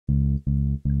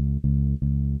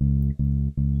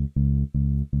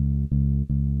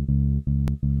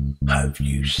Have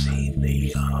you seen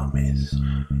the armies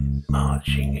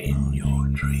marching in your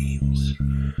dreams?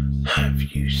 Have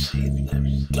you seen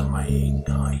them dying?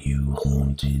 Are you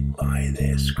haunted by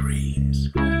their screams?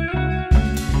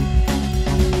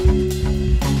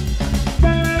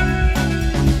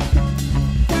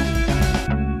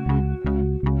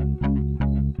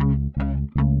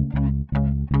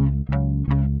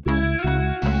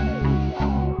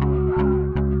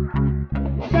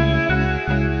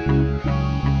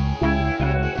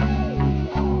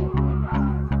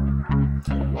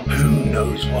 Who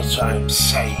knows what I'm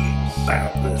saying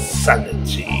about the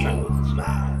sanity of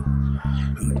man,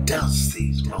 who does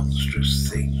these monstrous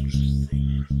things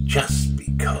just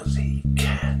because he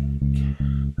can?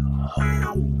 The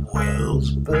whole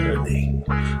world's burning,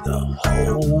 the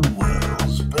whole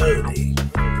world's burning.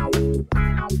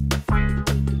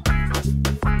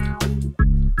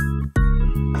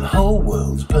 The whole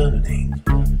world's burning,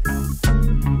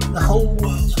 the whole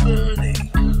world's burning.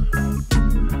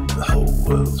 The whole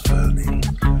world's burning.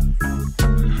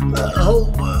 The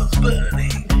whole world's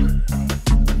burning.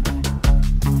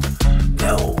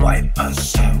 They'll wipe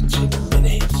us out in a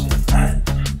minute, and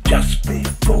just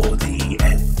before the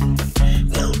end,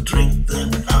 they'll drink the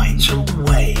night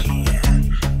away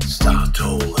and start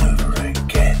all over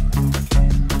again.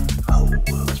 The whole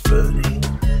world's burning.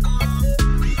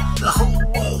 The whole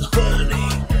world's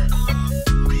burning.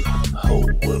 The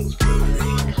whole world's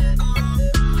burning.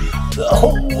 The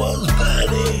whole world's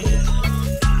burning.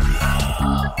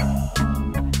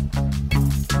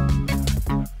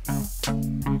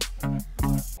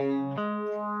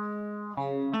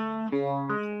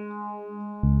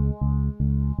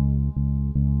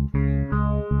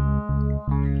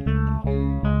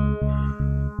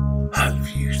 Have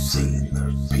you seen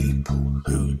the people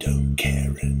who don't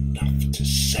care enough to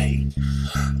say,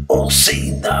 or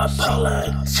seen the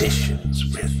politicians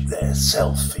with their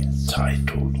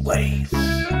self-entitled ways?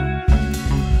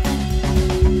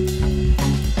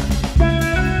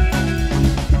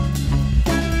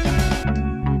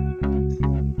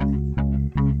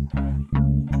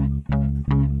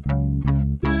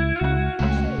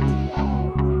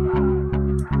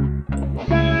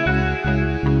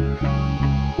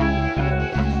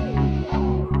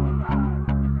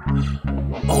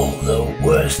 All the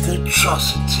worst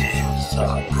atrocities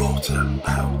are brought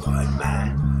about by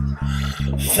man.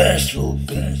 First will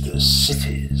be the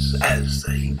cities as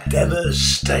they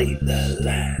devastate the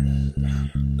land.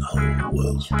 The whole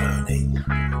world's burning.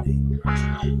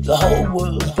 The whole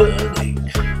world's burning.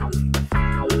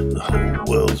 The whole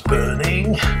world's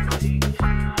burning.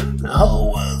 The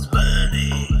whole world's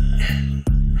burning.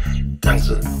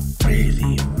 Doesn't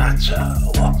really matter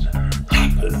what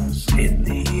happens in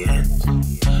the end.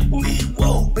 We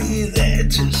won't be there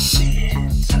to see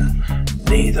it,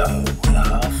 neither will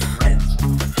our friends,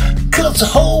 'cause the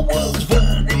whole world's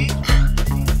burning.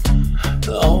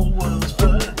 The whole world's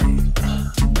burning.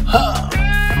 Ha!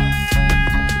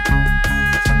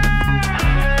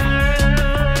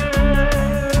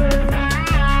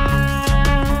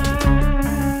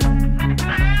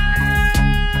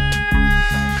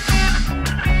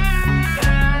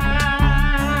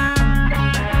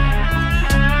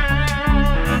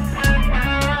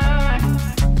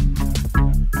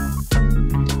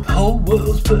 The whole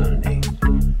world's burning.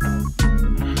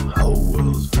 The whole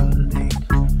world's burning.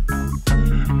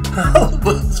 The whole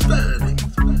world's burning.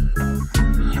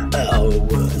 The whole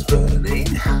world's burning.